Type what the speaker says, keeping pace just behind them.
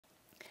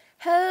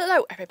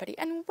Hello everybody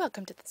and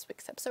welcome to this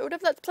week's episode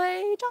of Let's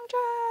Play Junk.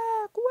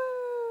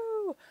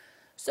 Woo!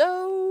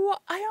 So,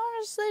 I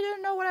honestly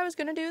didn't know what I was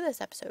going to do this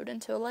episode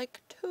until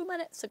like 2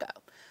 minutes ago.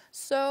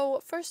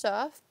 So, first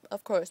off,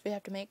 of course, we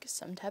have to make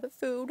some type of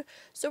food.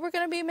 So, we're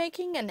going to be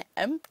making an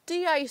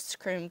empty ice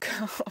cream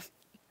cone.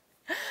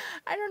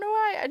 I don't know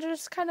why, I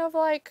just kind of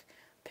like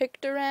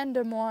picked a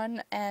random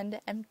one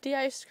and empty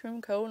ice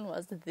cream cone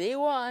was the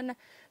one.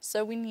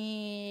 So, we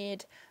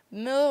need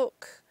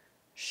milk,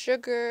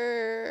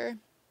 sugar,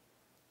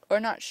 or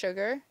not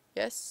sugar,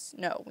 yes,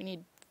 no, we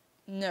need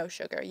no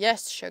sugar,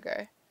 yes,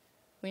 sugar.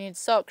 We need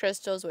salt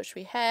crystals, which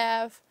we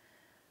have.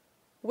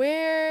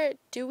 Where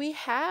do we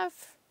have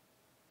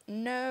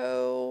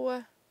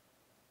no,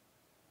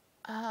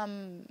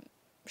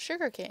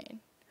 sugar cane?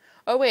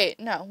 Oh wait,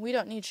 no, we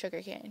don't need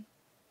sugar cane.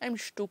 I'm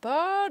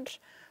stupid.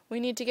 We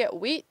need to get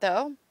wheat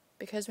though,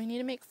 because we need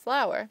to make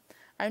flour.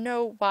 I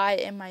know why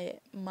in my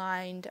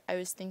mind I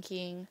was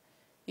thinking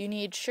you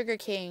need sugar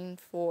cane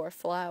for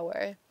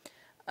flour.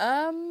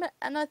 And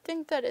I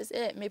think that is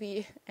it.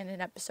 Maybe in an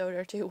episode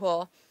or two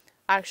we'll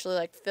actually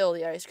like fill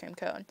the ice cream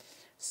cone.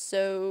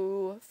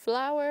 So,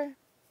 flour.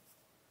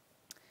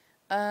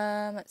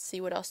 Let's see,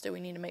 what else do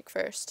we need to make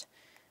first?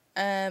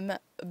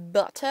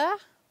 Butter.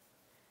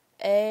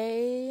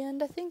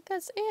 And I think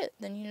that's it.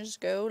 Then you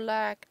just go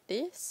like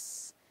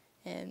this,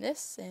 and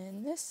this,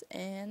 and this,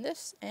 and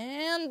this,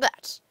 and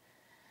that.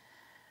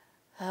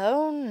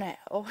 Oh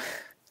no.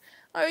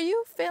 Are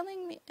you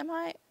failing me?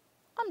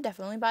 I'm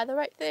definitely by the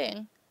right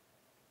thing.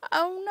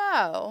 Oh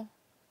no.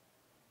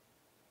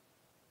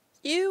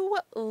 You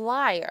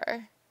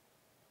liar.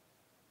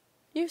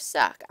 You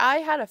suck. I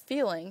had a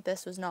feeling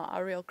this was not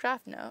a real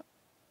craft note.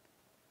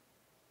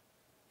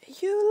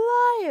 You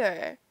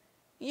liar.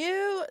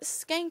 You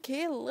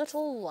skanky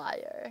little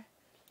liar.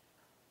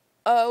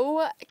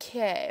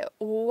 Okay,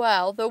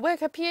 well, the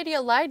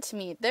Wikipedia lied to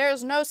me.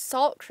 There's no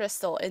salt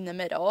crystal in the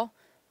middle.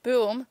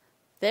 Boom.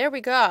 There we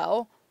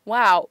go.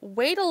 Wow,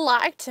 way to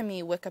lie to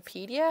me,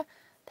 Wikipedia.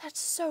 That's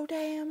so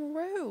damn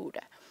rude.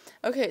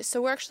 Okay,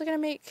 so we're actually going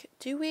to make,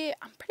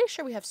 I'm pretty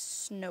sure we have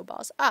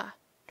snowballs.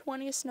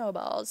 20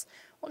 snowballs.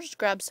 We'll just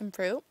grab some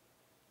fruit.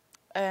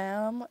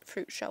 What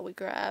fruit shall we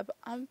grab?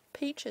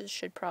 Peaches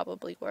should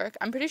probably work.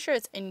 I'm pretty sure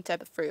it's any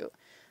type of fruit.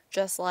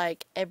 Just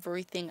like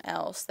everything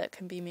else that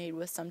can be made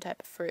with some type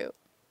of fruit.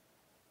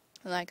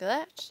 Like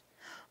that.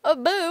 Oh,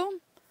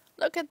 boom.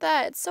 Look at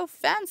that. It's so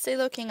fancy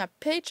looking, a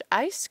peach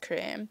ice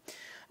cream.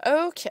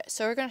 Okay,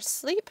 so we're going to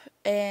sleep,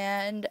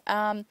 and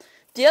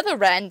the other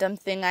random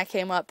thing I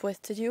came up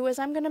with to do is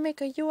I'm going to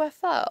make a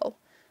UFO.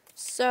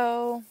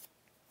 So,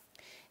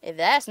 if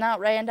that's not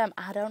random,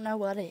 I don't know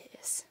what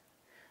is.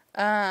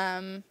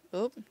 Don't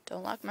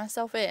lock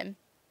myself in.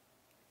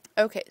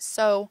 Okay,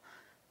 so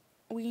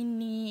we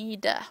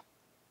need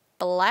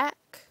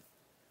black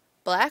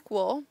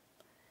wool,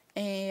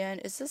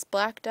 and is this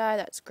black dye?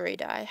 That's gray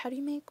dye. How do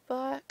you make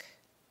black?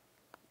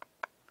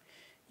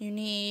 You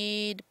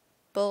need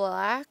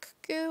black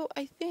goo,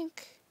 I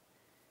think,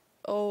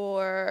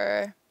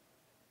 or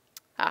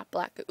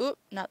black goo. Oop,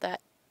 not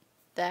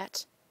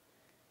that.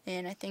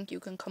 And I think you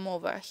can come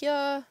over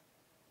here.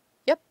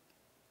 Yep.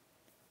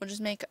 We'll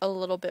just make a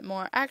little bit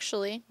more.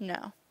 Actually,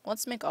 no.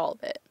 Let's make all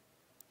of it.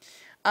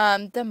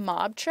 The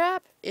mob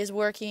trap is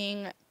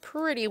working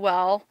pretty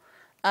well.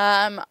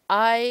 I'm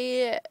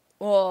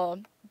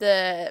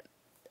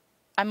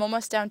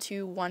almost down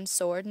to 1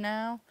 sword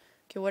now.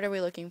 Okay, what are we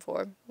looking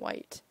for?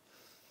 White.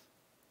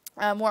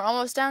 We're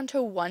almost down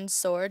to 1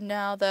 sword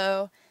now,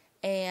 though,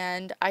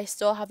 and I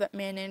still haven't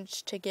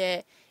managed to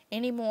get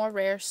any more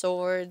rare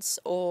swords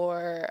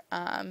or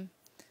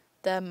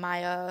the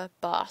Maya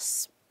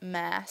boss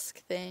mask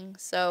thing,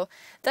 so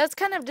that's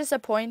kind of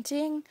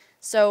disappointing.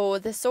 So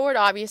the sword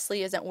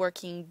obviously isn't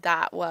working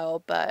that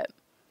well, but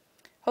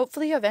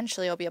hopefully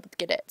eventually I'll be able to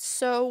get it.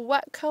 So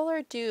what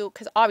color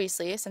because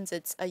obviously since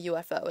it's a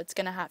UFO, it's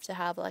gonna have to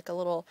have like a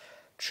little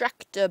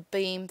tractor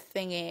beam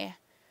thingy.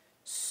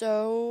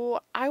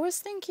 So I was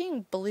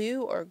thinking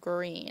blue or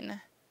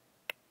green.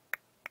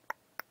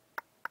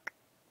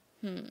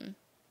 I'm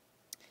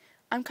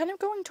kind of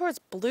going towards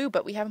blue,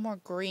 but we have more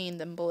green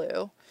than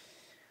blue.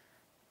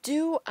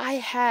 Do I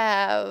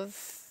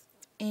have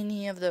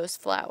any of those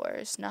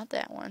flowers? Not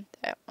that one,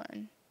 that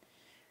one.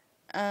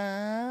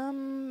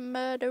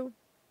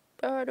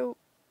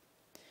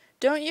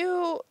 Don't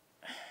you...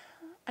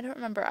 I don't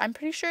remember. I'm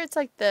pretty sure it's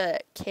like the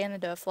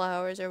Canada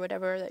flowers or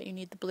whatever that you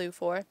need the blue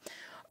for.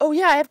 Oh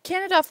yeah, I have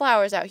Canada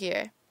flowers out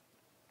here.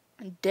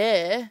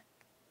 Duh.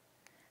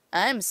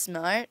 I'm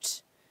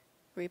smart.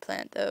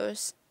 Replant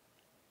those.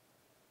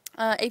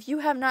 If you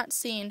have not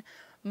seen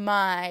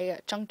my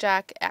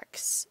Junkjack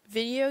X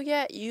video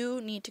yet, you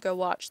need to go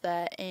watch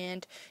that,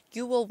 and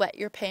you will wet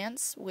your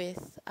pants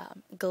with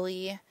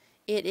glee.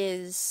 It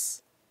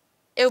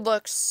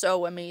looks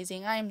so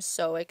amazing. I'm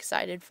so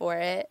excited for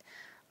it.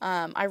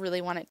 I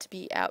really want it to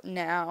be out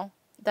now.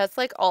 That's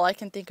like all I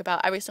can think about.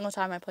 Every single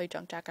time I play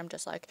Junkjack, I'm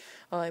just like,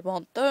 I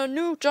want the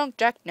new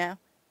Junkjack now.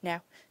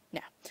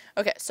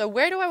 Okay, so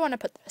where do I want to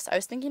put this? I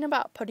was thinking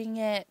about putting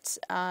it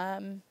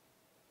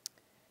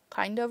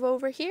kind of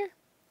over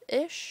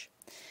here-ish.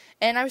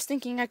 And I was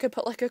thinking I could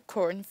put like a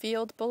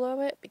cornfield below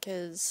it,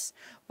 because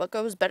what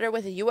goes better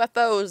with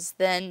UFOs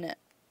than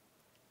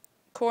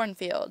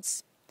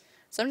cornfields?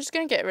 So I'm just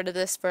going to get rid of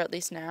this for at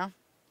least now.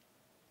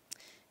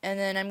 And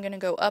then I'm going to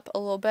go up a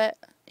little bit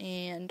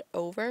and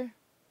over.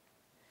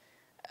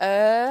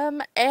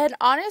 And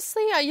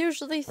honestly, I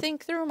usually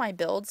think through my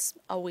builds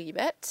a wee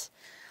bit.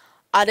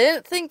 I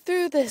didn't think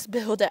through this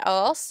build at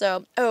all,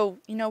 so, oh,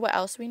 you know what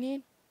else we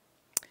need?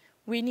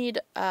 We need,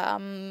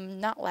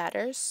 not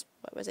ladders.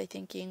 What was I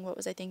thinking?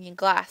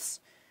 Glass.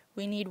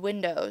 We need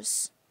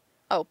windows.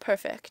 Oh,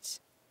 perfect.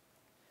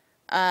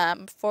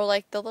 For,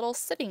 like, the little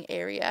sitting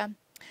area.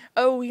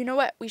 Oh, you know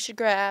what? We should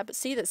grab,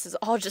 see, this is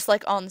all just,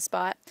 like, on the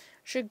spot.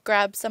 Should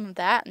grab some of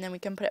that, and then we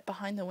can put it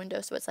behind the window,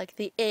 so it's like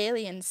the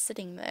alien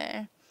sitting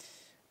there.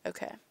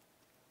 Okay.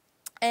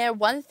 And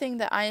one thing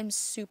that I am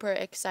super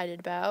excited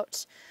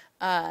about,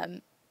 there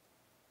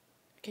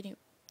we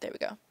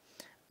go.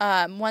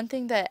 One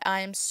thing that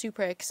I'm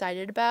super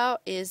excited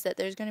about is that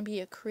there's going to be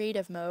a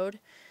creative mode,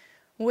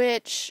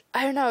 which,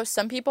 I don't know,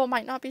 some people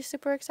might not be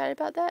super excited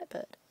about that,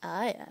 but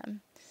I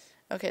am.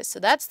 Okay, so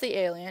that's the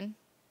alien.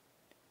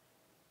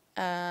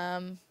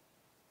 Let's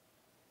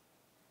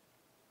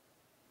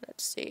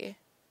see.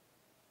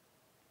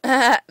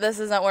 This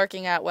isn't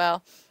working out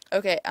well.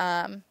 Okay,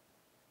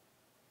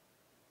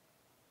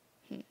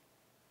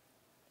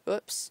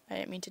 Whoops, I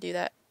didn't mean to do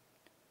that.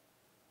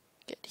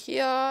 Get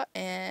here,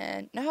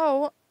 and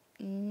no.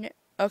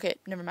 Okay,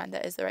 never mind,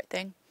 that is the right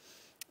thing.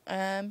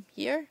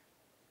 Here.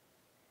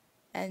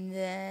 And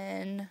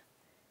then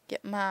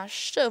get my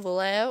shovel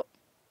out.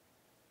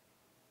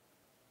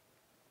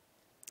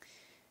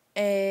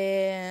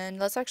 And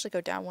let's actually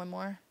go down one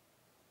more.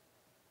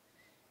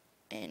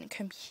 And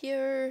come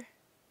here.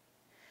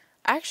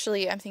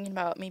 Actually, I'm thinking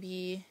about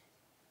maybe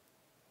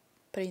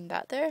putting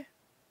that there.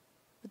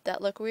 Would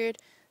that look weird?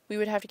 We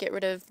would have to get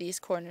rid of these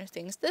corner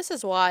things. This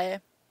is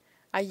why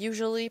I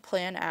usually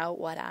plan out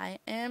what I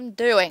am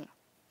doing.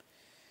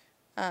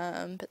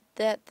 Put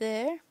that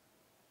there.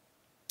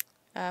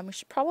 We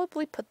should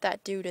probably put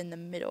that dude in the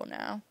middle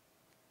now.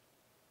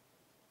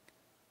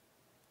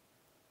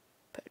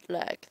 Put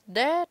like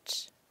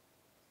that.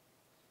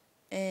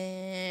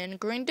 And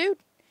green dude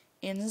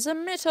in the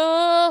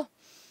middle.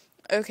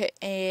 Okay,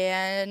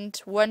 and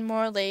one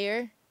more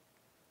layer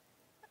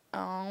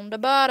on the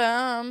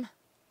bottom.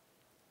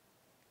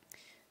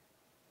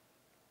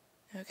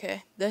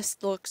 Okay, this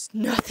looks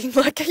nothing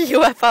like a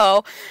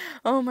UFO.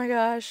 Oh my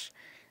gosh.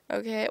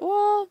 Okay,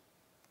 well,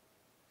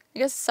 I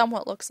guess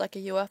somewhat looks like a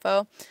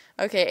UFO.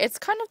 Okay, it's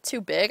kind of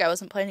too big. I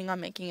wasn't planning on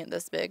making it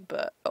this big,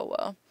 but oh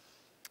well.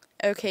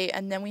 Okay,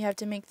 and then we have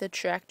to make the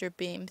tractor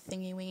beam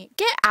thingy-wingy.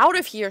 Get out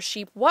of here,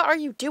 sheep! What are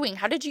you doing?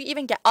 How did you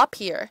even get up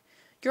here?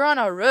 You're on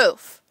a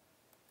roof.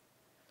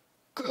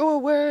 Go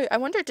away! I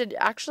wonder, did it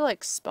actually,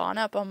 like, spawn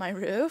up on my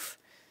roof?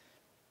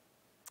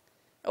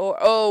 Or,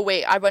 oh,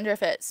 wait, I wonder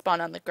if it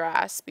spawned on the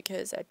grass,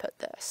 because I put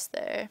this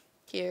there,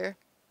 here,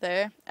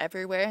 there,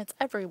 everywhere. It's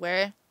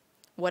everywhere.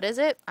 What is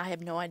it? I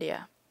have no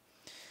idea.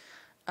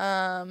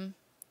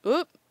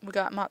 Oop, we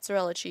got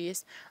mozzarella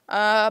cheese.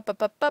 Get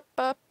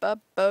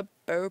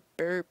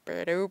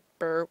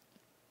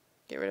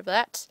rid of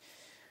that.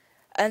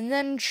 And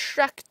then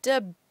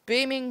tractor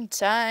beaming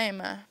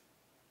time.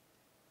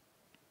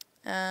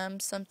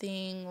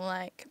 Something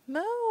like,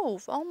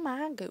 move, oh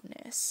my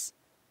goodness.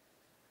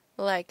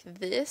 Like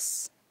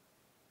this.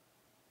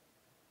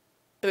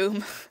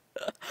 Boom.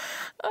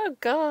 Oh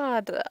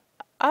god.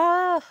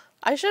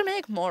 I should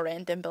make more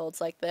random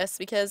builds like this,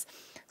 because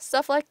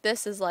stuff like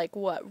this is like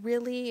what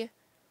really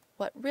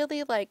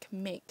like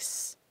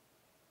makes,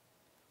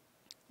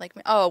 like,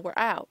 oh, we're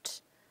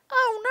out.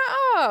 Oh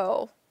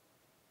no.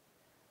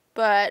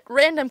 But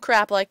random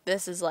crap like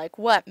this is like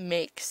what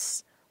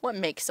makes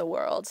a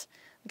world.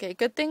 Okay,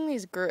 good thing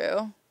these grew.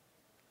 I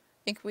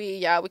think we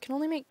can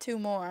only make 2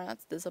 more.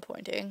 That's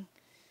disappointing.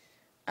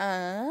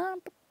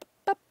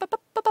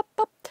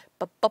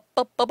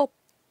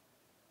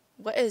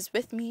 What is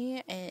with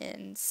me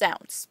and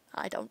sounds?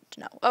 I don't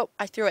know. Oh,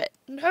 I threw it.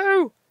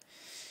 No!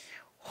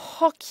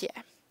 Okay.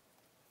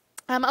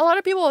 A lot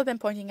of people have been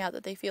pointing out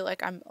that they feel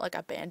like I'm, like,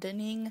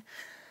 abandoning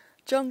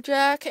Junk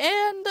Jack,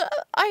 and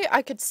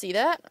I could see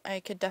that. I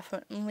could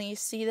definitely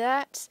see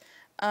that.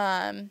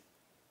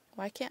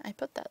 Why can't I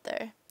put that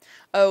there?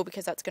 Oh,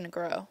 because that's gonna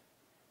grow.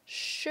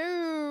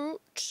 Shoot!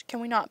 Can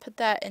we not put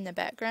that in the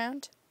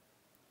background?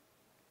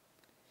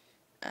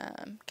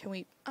 Can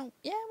we, oh,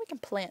 yeah, we can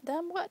plant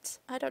them. What?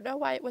 I don't know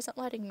why it wasn't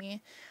letting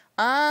me.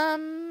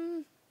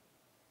 Oh,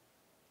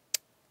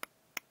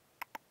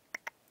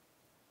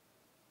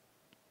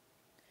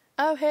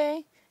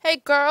 hey.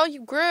 Hey, girl,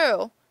 you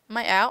grew. Am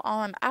I out? Oh,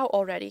 I'm out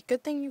already.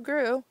 Good thing you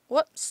grew.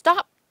 What?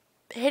 Stop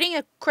hitting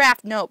a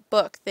craft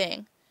notebook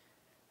thing.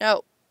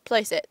 No,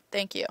 place it.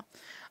 Thank you.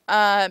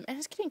 And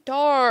it's getting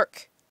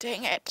dark.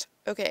 Dang it.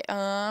 Okay,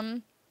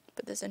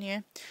 put this in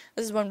here.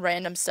 This is when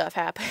random stuff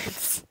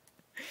happens.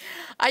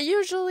 I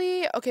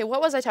usually, okay,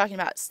 what was I talking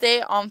about?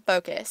 Stay on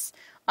focus.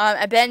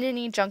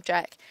 Abandoning Junk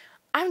Jack.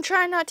 I'm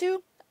trying not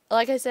to.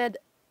 like I said,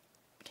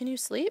 can you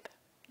sleep?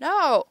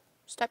 No.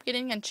 Stop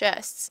getting in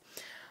chests.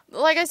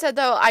 Like I said,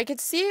 though, I could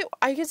see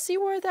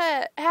where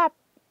that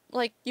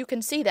like, you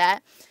can see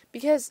that.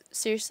 Because,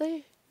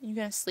 seriously? You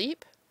gonna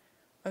sleep?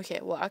 Okay,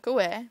 walk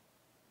away.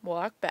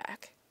 Walk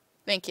back.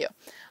 Thank you.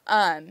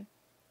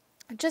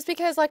 Just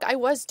because, like, I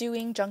was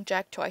doing Junk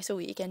Jack twice a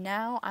week, and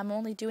now I'm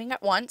only doing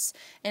it once,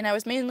 and I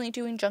was mainly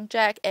doing Junk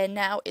Jack, and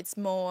now it's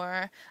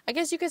more, I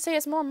guess you could say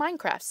it's more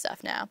Minecraft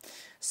stuff now.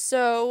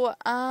 So,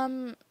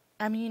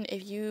 I mean,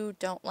 if you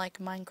don't like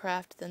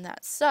Minecraft, then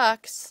that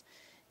sucks.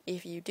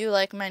 If you do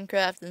like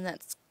Minecraft, then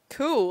that's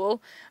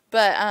cool.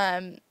 But,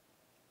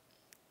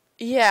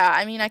 yeah,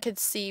 I mean, I could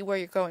see where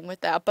you're going with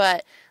that,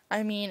 but,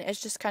 I mean,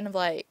 it's just kind of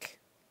like,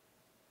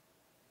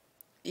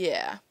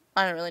 yeah,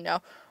 I don't really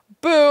know.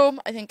 Boom!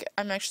 I think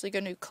I'm actually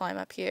going to climb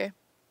up here.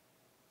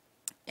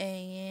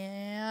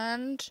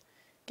 And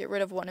get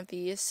rid of one of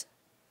these.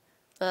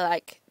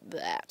 Like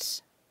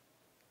that.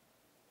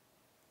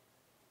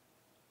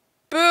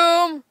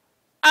 Boom!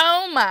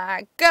 Oh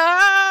my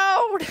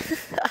god!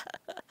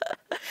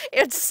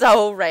 It's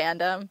so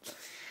random.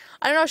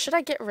 I don't know, should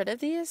I get rid of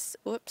these?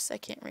 Whoops, I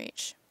can't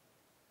reach.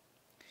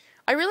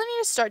 I really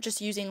need to start just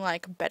using,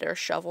 like, better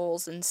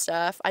shovels and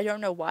stuff. I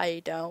don't know why I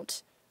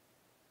don't.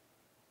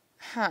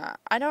 Huh.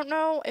 I don't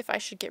know if I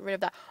should get rid of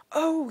that.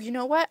 Oh, you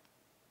know what?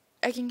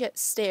 I can get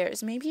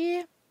stairs.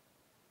 Maybe,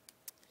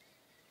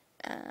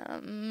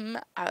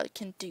 I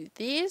can do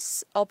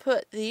these. I'll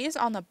put these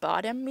on the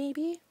bottom,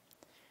 maybe.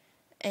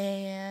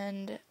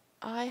 And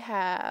I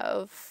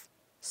have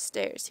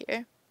stairs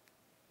here.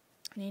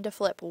 I need to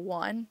flip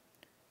one.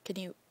 Can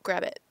you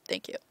grab it?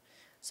 Thank you.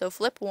 So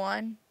flip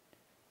one.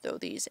 Throw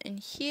these in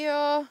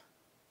here.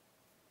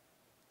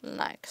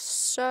 Like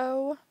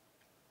so.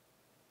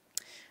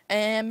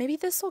 And maybe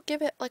this will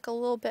give it like a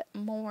little bit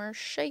more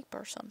shape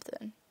or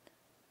something.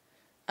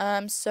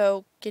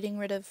 So getting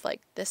rid of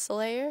like this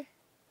layer,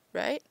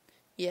 right?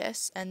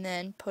 Yes, and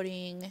then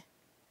putting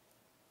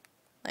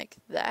like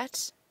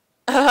that.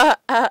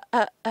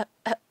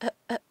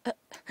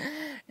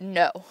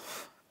 No.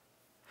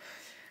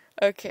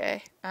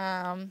 Okay,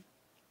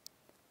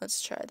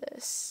 let's try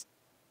this.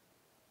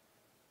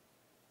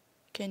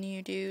 Can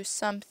you do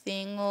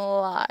something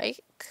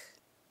like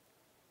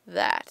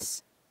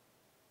that?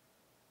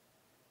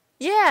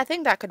 Yeah, I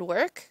think that could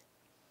work.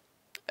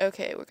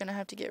 Okay, we're gonna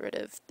have to get rid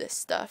of this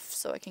stuff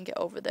so I can get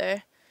over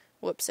there.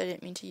 Whoops, I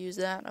didn't mean to use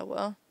that. Oh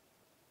well.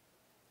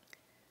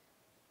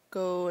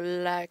 Go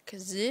like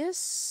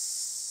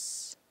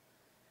this.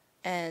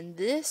 And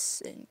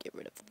this. And get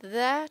rid of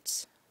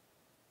that.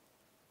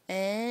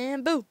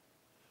 And boom.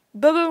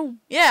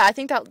 Boom. Yeah, I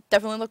think that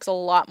definitely looks a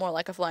lot more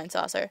like a flying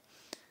saucer.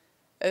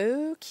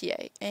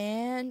 Okay,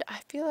 and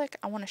I feel like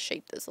I want to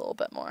shape this a little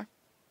bit more.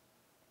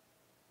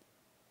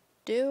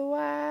 Do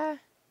I?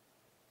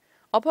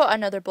 I'll put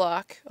another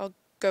block. I'll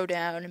go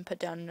down and put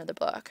down another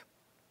block.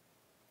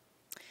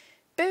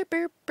 Boop,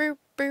 boop, boop,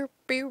 boop,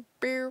 boop,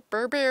 boop,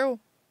 boop,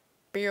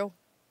 boop.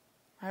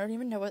 I don't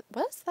even know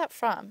what's that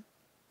from?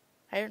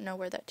 I don't know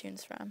where that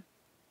tune's from.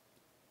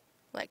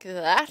 Like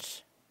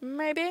that,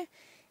 maybe?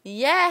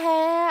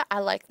 Yeah, I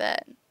like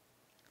that.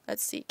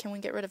 Let's see, can we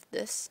get rid of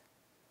this?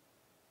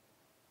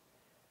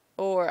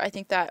 Or I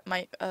think that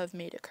might have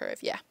made a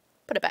curve. Yeah,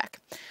 put it back.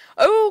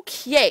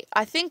 Okay,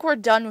 I think we're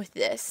done with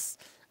this.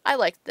 I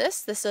like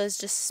this. This is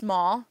just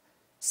small.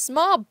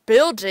 Small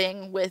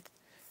building with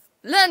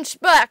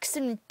lunchbox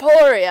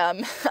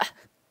emporium.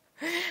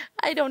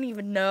 I don't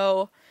even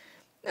know.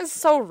 It's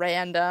so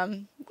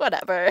random.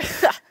 Whatever.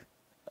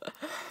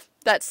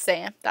 That's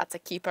Sam. That's a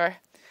keeper.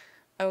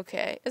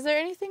 Okay, is there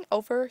anything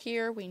over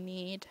here we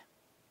need?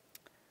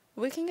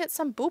 We can get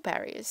some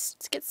blueberries.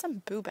 Let's get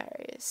some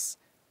blueberries.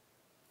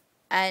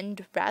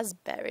 And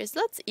raspberries.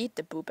 Let's eat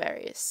the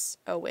blueberries.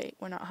 Oh wait,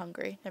 we're not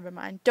hungry. Never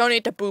mind. Don't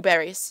eat the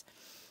blueberries.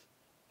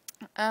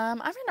 I'm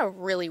in a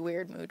really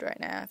weird mood right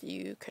now, if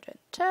you couldn't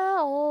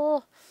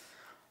tell.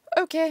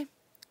 Okay,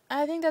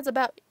 I think that's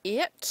about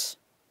it.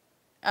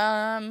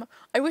 I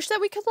wish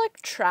that we could,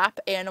 like, trap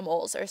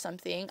animals or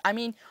something. I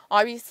mean,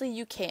 obviously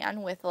you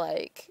can with,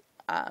 like,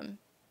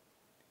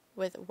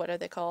 with, what are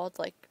they called?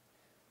 Like,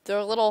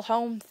 their little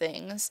home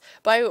things.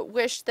 But I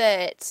wish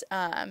that,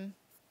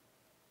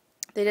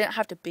 they didn't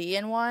have to be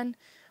in one.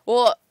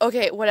 Well,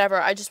 okay,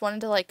 whatever. I just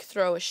wanted to, like,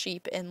 throw a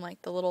sheep in,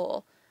 like, the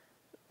little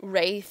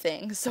ray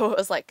thing, so it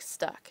was, like,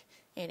 stuck.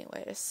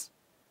 Anyways.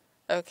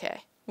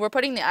 Okay. We're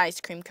putting the ice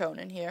cream cone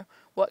in here.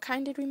 What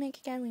kind did we make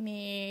again? We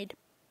made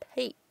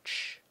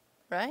peach,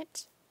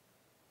 right?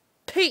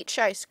 Peach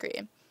ice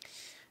cream.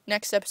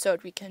 Next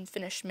episode, we can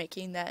finish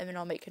making that, and then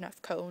I'll make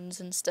enough cones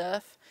and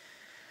stuff.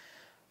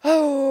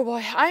 Oh,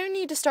 boy. I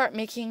need to start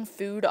making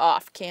food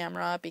off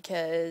camera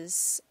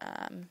because,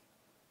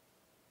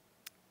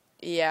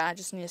 yeah, I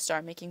just need to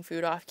start making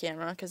food off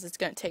camera because it's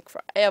going to take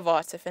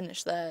forever to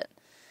finish that.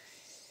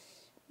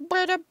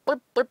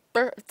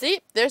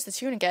 See, there's the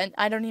tune again.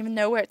 I don't even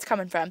know where it's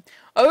coming from.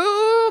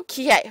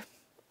 Okay,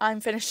 I'm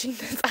finishing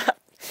this up.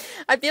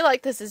 I feel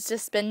like this has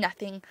just been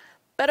nothing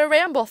but a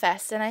ramble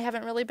fest, and I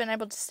haven't really been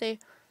able to stay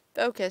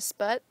focus,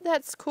 but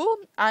that's cool.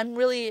 I'm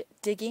really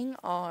digging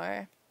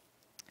our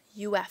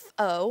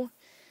UFO.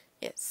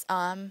 It's,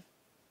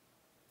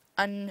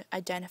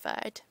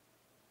 unidentified.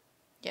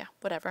 Yeah,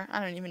 whatever. I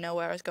don't even know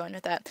where I was going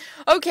with that.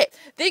 Okay,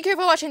 thank you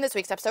for watching this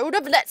week's episode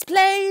of Let's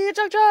Play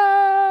Junk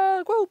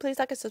Jack! Whoa, please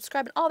like and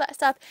subscribe and all that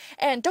stuff.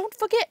 And don't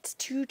forget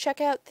to check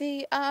out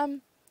the,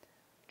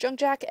 Junk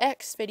Jack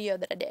X video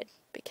that I did,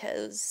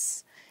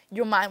 because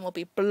your mind will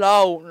be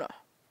blown.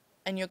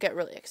 And you'll get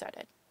really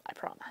excited. I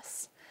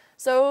promise.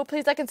 So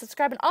please like and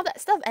subscribe and all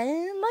that stuff.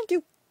 And thank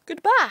you.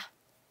 Goodbye.